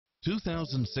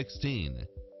2016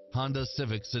 Honda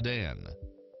Civic Sedan.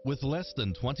 With less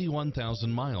than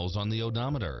 21,000 miles on the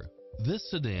odometer,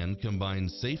 this sedan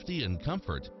combines safety and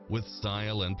comfort with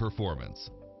style and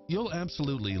performance. You'll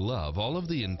absolutely love all of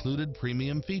the included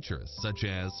premium features such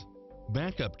as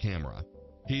backup camera,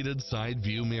 heated side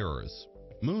view mirrors,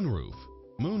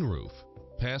 moonroof,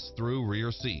 pass-through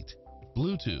rear seat,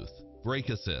 Bluetooth, brake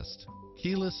assist,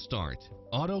 keyless start,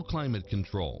 auto climate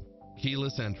control,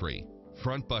 keyless entry,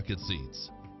 front bucket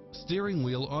seats, steering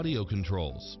wheel audio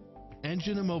controls,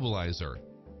 engine immobilizer,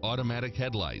 automatic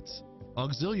headlights,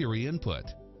 auxiliary input,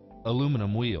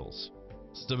 aluminum wheels,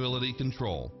 stability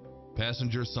control,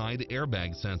 passenger side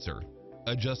airbag sensor,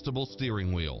 adjustable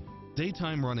steering wheel,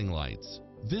 daytime running lights.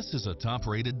 This is a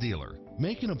top-rated dealer.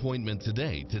 Make an appointment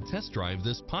today to test drive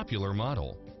this popular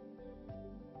model.